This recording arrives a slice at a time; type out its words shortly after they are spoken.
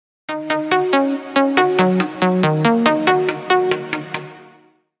Alright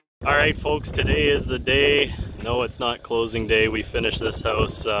folks, today is the day. No, it's not closing day. We finished this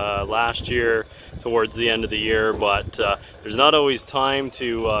house last year towards the end of the year, but there's not always time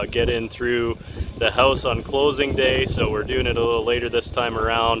to get in through the house on closing day, so we're doing it a little later this time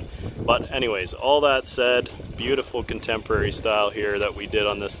around. But anyways, all that said, beautiful contemporary style here that we did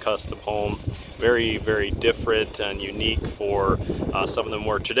on this custom home. Very, very different and unique for some of the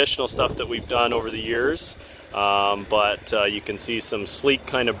more traditional stuff that we've done over the years. But you can see some sleek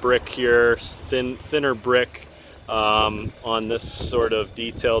kind of brick here, thinner brick on this sort of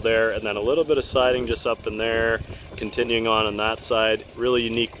detail there, and then a little bit of siding just up in there, continuing on that side. Really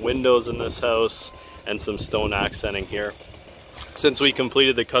unique windows in this house and some stone accenting here. Since we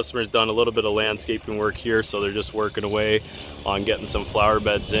completed, the customer's done a little bit of landscaping work here, so they're just working away on getting some flower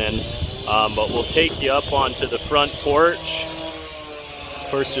beds in. But we'll take you up onto the front porch. Of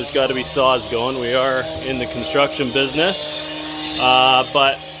course, there's got to be saws going. We are in the construction business.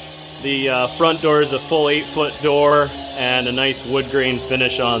 But the front door is a full 8-foot door and a nice wood grain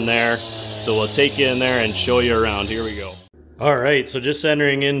finish on there. So we'll take you in there and show you around. Here we go. All right, so just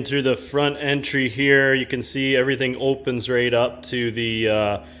entering in through the front entry here, you can see everything opens right up to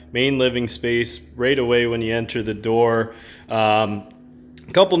the main living space right away when you enter the door. A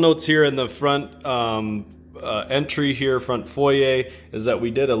couple notes here in the front entry here, front foyer, is that we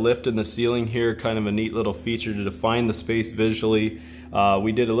did a lift in the ceiling here, kind of a neat little feature to define the space visually.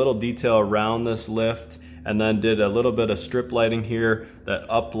 We did a little detail around this lift and then did a little bit of strip lighting here that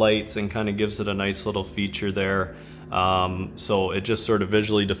uplights and kind of gives it a nice little feature there. So it just sort of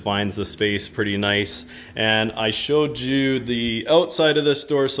visually defines the space pretty nice. And I showed you the outside of this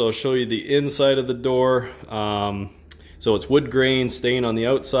door, so I'll show you the inside of the door. So it's wood grain stain on the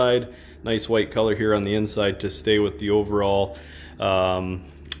outside, nice white color here on the inside to stay with the overall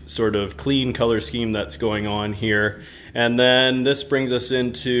sort of clean color scheme that's going on here. And then this brings us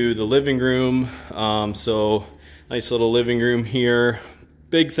into the living room. So nice little living room here.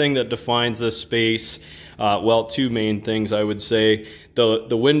 Big thing that defines this space, well, two main things I would say.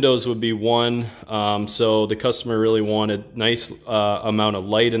 The windows would be one, so the customer really wanted nice amount of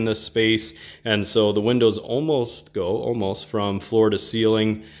light in this space, and so the windows almost from floor to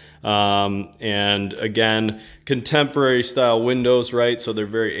ceiling. And again, contemporary style windows, right? So they're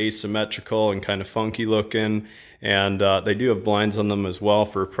very asymmetrical and kind of funky looking, and they do have blinds on them as well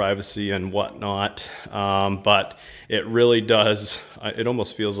for privacy and whatnot. But it really does, it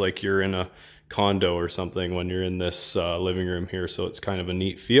almost feels like you're in a condo or something when you're in this living room here, so it's kind of a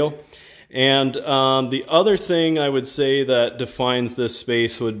neat feel. And the other thing I would say that defines this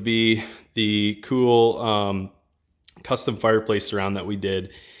space would be the cool custom fireplace surround that we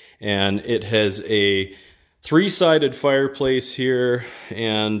did. And it has a 3-sided fireplace here,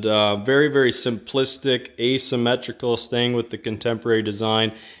 and very, very simplistic, asymmetrical, staying with the contemporary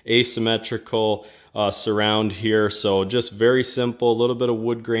design, asymmetrical surround here. So just very simple, a little bit of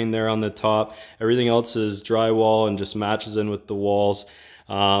wood grain there on the top. Everything else is drywall and just matches in with the walls.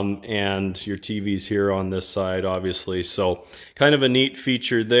 And your TV's here on this side, obviously. So kind of a neat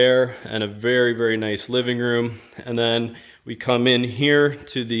feature there, and a very, very nice living room. And then we come in here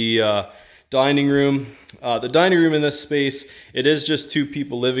to the dining room. The dining room in this space, it is just 2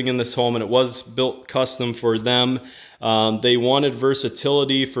 people living in this home, and it was built custom for them. They wanted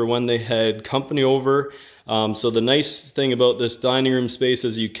versatility for when they had company over. So the nice thing about this dining room space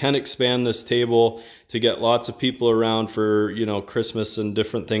is you can expand this table to get lots of people around for, you know, Christmas and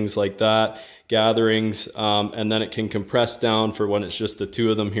different things like that, gatherings, and then it can compress down for when it's just the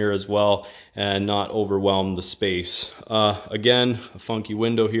 2 of them here as well and not overwhelm the space. Again, a funky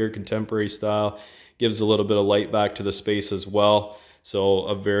window here, contemporary style, gives a little bit of light back to the space as well. So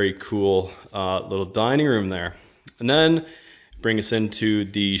a very cool little dining room there. And then bring us into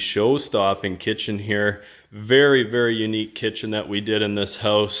the show-stopping kitchen here. Very, very unique kitchen that we did in this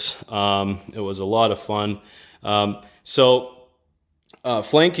house. It was a lot of fun.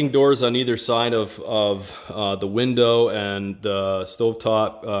 Flanking doors on either side of the window and the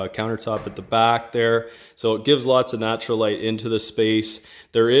stovetop countertop at the back there. So it gives lots of natural light into the space.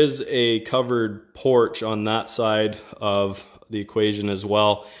 There is a covered porch on that side of the equation as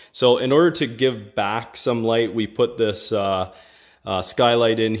well. So in order to give back some light, we put this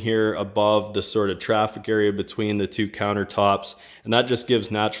skylight in here above the sort of traffic area between the 2 countertops, and that just gives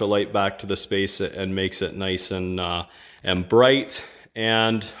natural light back to the space and makes it nice and bright.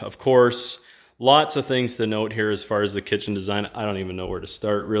 And of course, lots of things to note here as far as the kitchen design. I don't even know where to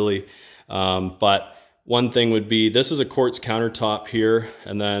start really, but one thing would be, this is a quartz countertop here,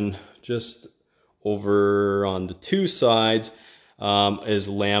 and then just over on the 2 sides, is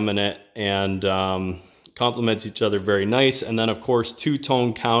laminate and complements each other very nice. And then of course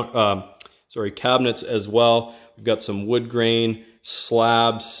two-tone cabinets as well. We've got some wood grain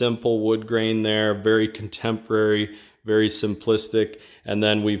slabs, simple wood grain there, very contemporary, very simplistic. And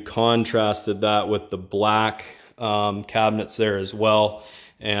then we've contrasted that with the black cabinets there as well,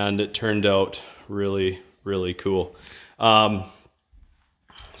 and it turned out really, really cool.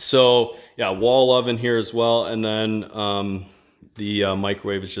 So yeah, wall oven here as well, and then the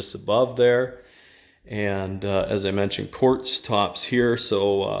microwave is just above there. And as I mentioned, quartz tops here,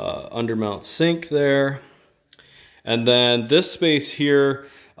 so undermount sink there. And then this space here,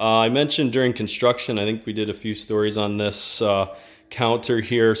 I mentioned during construction, I think we did a few stories on this counter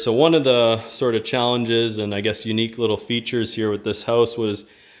here. So one of the sort of challenges and I guess unique little features here with this house was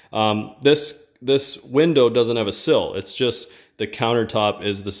this window doesn't have a sill. It's just the countertop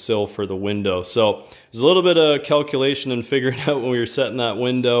is the sill for the window. So there's a little bit of calculation and figuring out when we were setting that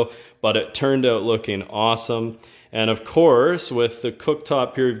window, but it turned out looking awesome. And of course, with the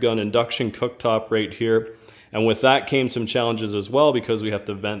cooktop here, we've got an induction cooktop right here. And with that came some challenges as well, because we have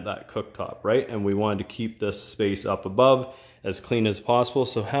to vent that cooktop, right? And we wanted to keep this space up above as clean as possible.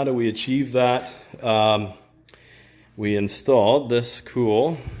 So how do we achieve that? We installed this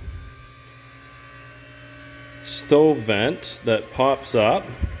cool stove vent that pops up.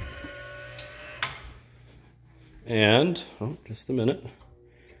 And, oh, just a minute.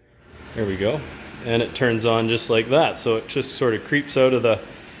 There we go. And it turns on just like that. So it just sort of creeps out of the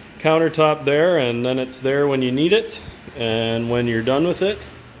countertop there, and then it's there when you need it. And when you're done with it,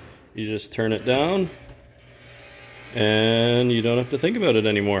 you just turn it down and you don't have to think about it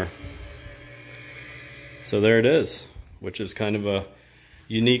anymore. So there it is, which is kind of a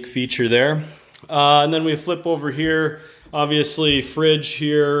unique feature there. And then we flip over here, obviously fridge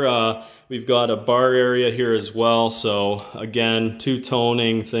here. We've got a bar area here as well. So again,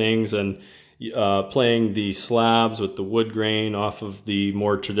 two-toning things and playing the slabs with the wood grain off of the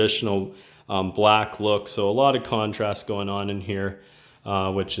more traditional black look. So a lot of contrast going on in here,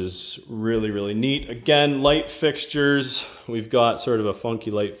 which is really, really neat. Again, light fixtures. We've got sort of a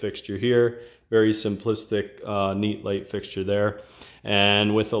funky light fixture here. Very simplistic, neat light fixture there.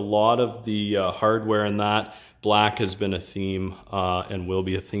 And with a lot of the hardware in that, black has been a theme and will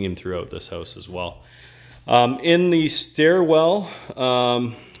be a theme throughout this house as well. In the stairwell,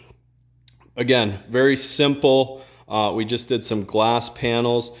 again, very simple. We just did some glass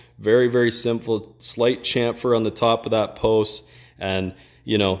panels, very, very simple, slight chamfer on the top of that post, and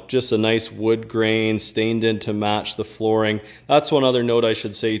you know, just a nice wood grain stained in to match the flooring. That's one other note I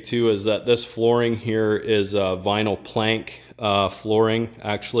should say too, is that this flooring here is vinyl plank flooring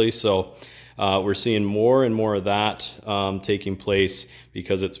actually. So we're seeing more and more of that taking place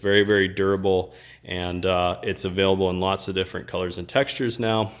because it's very, very durable, and it's available in lots of different colors and textures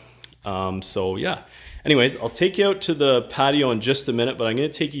now. So yeah, anyways, I'll take you out to the patio in just a minute, but I'm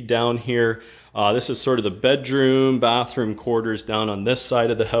going to take you down here. This is sort of the bedroom, bathroom quarters down on this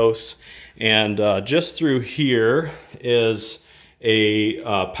side of the house. And just through here is a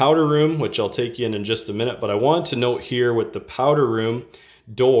powder room, which I'll take you in just a minute. But I wanted to note here with the powder room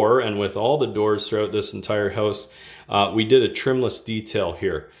door, and with all the doors throughout this entire house, we did a trimless detail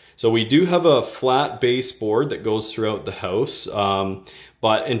here. So we do have a flat baseboard that goes throughout the house.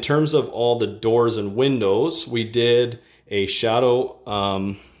 But in terms of all the doors and windows, we did a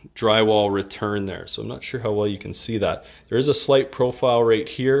shadow drywall return there. So I'm not sure how well you can see that. There is a slight profile right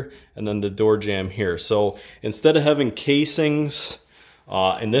here, and then the door jamb here. So instead of having casings,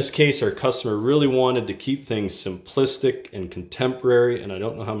 in this case, our customer really wanted to keep things simplistic and contemporary. And I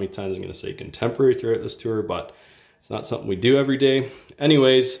don't know how many times I'm going to say contemporary throughout this tour, but it's not something we do every day.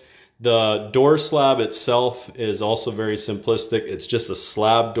 Anyways, the door slab itself is also very simplistic. It's just a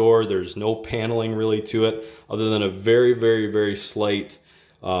slab door. There's no paneling really to it, other than a very, very, very slight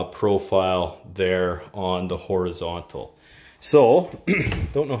profile there on the horizontal. So,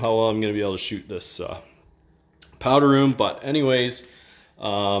 don't know how well I'm going to be able to shoot this powder room, but anyways,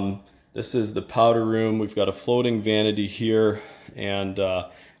 this is the powder room. We've got a floating vanity here and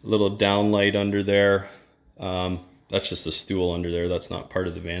a little downlight under there. That's just a stool under there. That's not part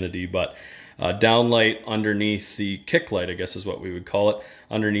of the vanity, but downlight underneath the kick light, I guess is what we would call it,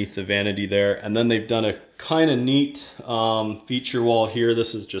 underneath the vanity there. And then they've done a kind of neat feature wall here.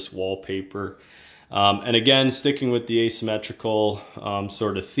 This is just wallpaper. And again, sticking with the asymmetrical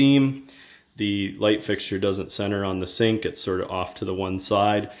sort of theme, the light fixture doesn't center on the sink. It's sort of off to the one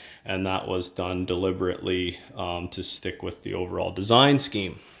side, and that was done deliberately to stick with the overall design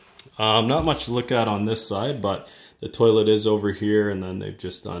scheme. Not much to look at on this side, but the toilet is over here, and then they've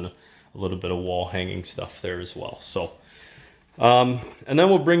just done a little bit of wall hanging stuff there as well. So And then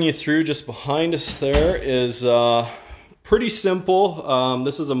we'll bring you through. Just behind us there is pretty simple.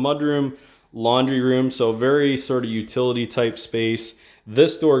 This is a mudroom laundry room, so very sort of utility type space.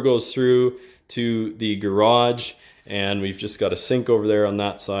 This door goes through to the garage, and we've just got a sink over there on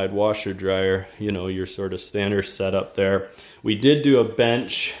that side, washer dryer, you know, your sort of standard setup there. We did do a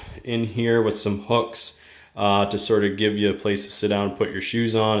bench in here with some hooks to sort of give you a place to sit down and put your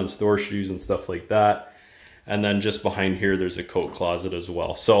shoes on and store shoes and stuff like that. And then just behind here, there's a coat closet as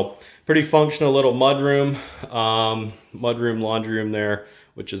well. So pretty functional little mudroom, laundry room there,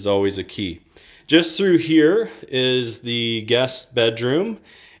 which is always a key. Just through here is the guest bedroom,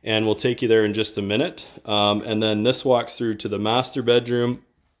 and we'll take you there in just a minute. And then this walks through to the master bedroom.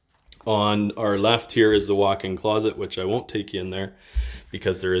 On our left here is the walk-in closet, which I won't take you in there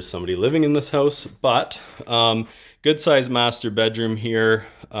because there is somebody living in this house, but good sized master bedroom here.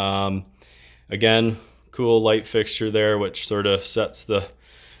 Again, cool light fixture there, which sort of sets the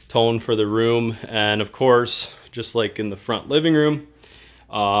tone for the room. And of course, just like in the front living room,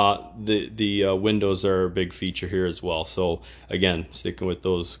 the windows are a big feature here as well. So again, sticking with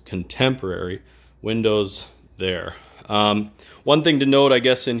those contemporary windows there. One thing to note, I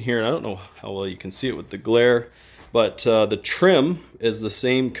guess, in here, and I don't know how well you can see it with the glare, but the trim is the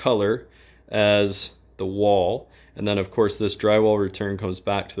same color as the wall. And then of course this drywall return comes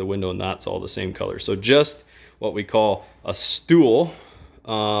back to the window, and that's all the same color. So just what we call a stool,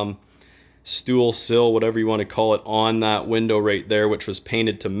 stool sill, whatever you want to call it, on that window right there, which was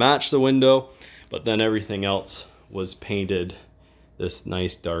painted to match the window, but then everything else was painted this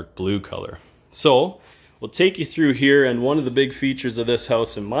nice dark blue color. So we'll take you through here, and one of the big features of this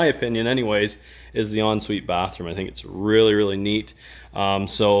house, in my opinion anyways, is the ensuite bathroom. I think it's really, really neat.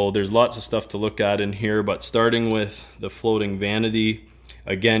 So there's lots of stuff to look at in here, but starting with the floating vanity,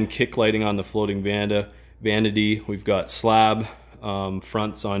 again, kick lighting on the floating vanity. We've got slab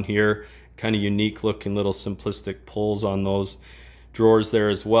fronts on here, kind of unique looking little simplistic pulls on those drawers there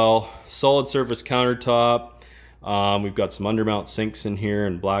as well. Solid surface countertop. We've got some undermount sinks in here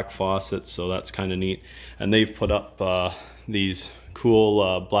and black faucets, so that's kind of neat. And they've put up these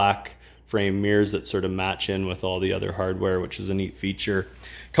cool black frame mirrors that sort of match in with all the other hardware, which is a neat feature.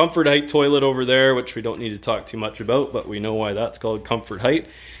 Comfort height toilet over there, which we don't need to talk too much about, but we know why that's called comfort height.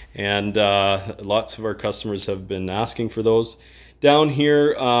 And lots of our customers have been asking for those. Down here,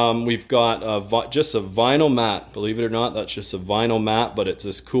 we've got just a vinyl mat. Believe it or not, that's just a vinyl mat, but it's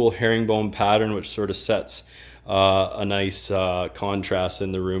this cool herringbone pattern, which sort of sets a nice contrast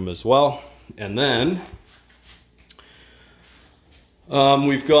in the room as well. And then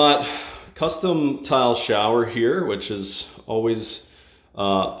we've got custom tile shower here, which is always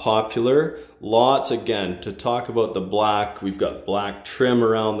popular. Lots, again, to talk about the black. We've got black trim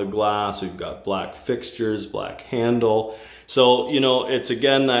around the glass. We've got black fixtures, black handle. So, you know, it's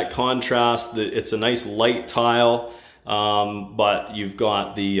again that contrast. It's a nice light tile, but you've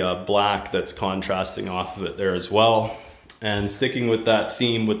got the black that's contrasting off of it there as well. And sticking with that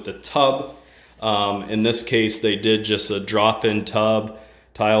theme with the tub, in this case, they did just a drop-in tub.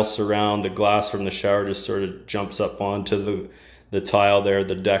 Tile surround, the glass from the shower just sort of jumps up onto the tile there,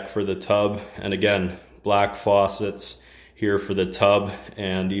 the deck for the tub. And again, black faucets here for the tub,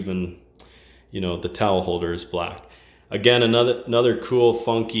 and even, you know, the towel holder is black. Again, another cool,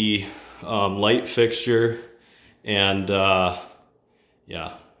 funky light fixture, and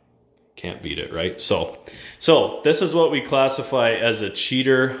yeah, can't beat it, right? So this is what we classify as a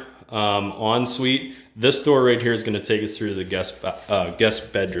cheater ensuite. This door right here is going to take us through the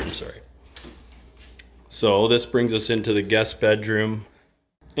guest bedroom, sorry. So this brings us into the guest bedroom.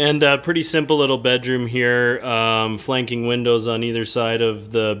 And a pretty simple little bedroom here, flanking windows on either side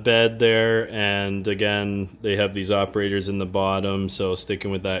of the bed there. And again, they have these operators in the bottom. So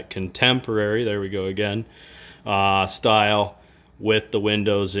sticking with that contemporary, there we go again, style with the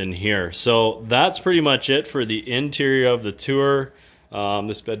windows in here. So that's pretty much it for the interior of the tour.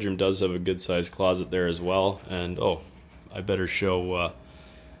 This bedroom does have a good sized closet there as well. And oh, I better show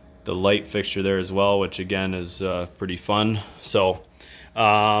the light fixture there as well, which again is pretty fun. So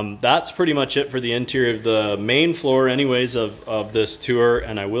that's pretty much it for the interior of the main floor anyways of this tour.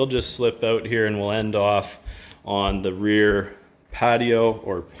 And I will just slip out here and we'll end off on the rear patio,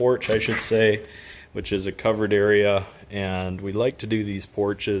 or porch I should say, which is a covered area. And we like to do these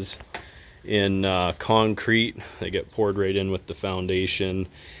porches in concrete. They get poured right in with the foundation,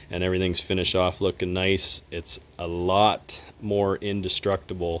 and everything's finished off looking nice. It's a lot more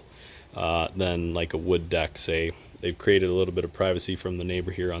indestructible than like a wood deck, say. They've created a little bit of privacy from the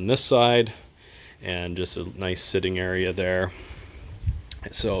neighbor here on this side, and just a nice sitting area there.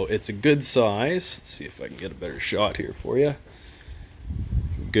 So it's a good size. Let's see if I can get a better shot here for you.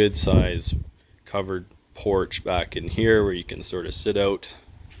 good size covered porch back in here where you can sort of sit out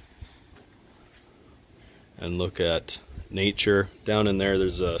and look at nature. Down in there,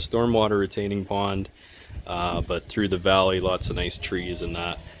 there's a stormwater retaining pond, but through the valley, lots of nice trees and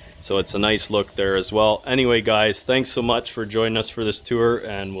that. So it's a nice look there as well. Anyway, guys, thanks so much for joining us for this tour,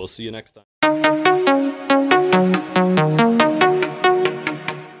 and we'll see you next time.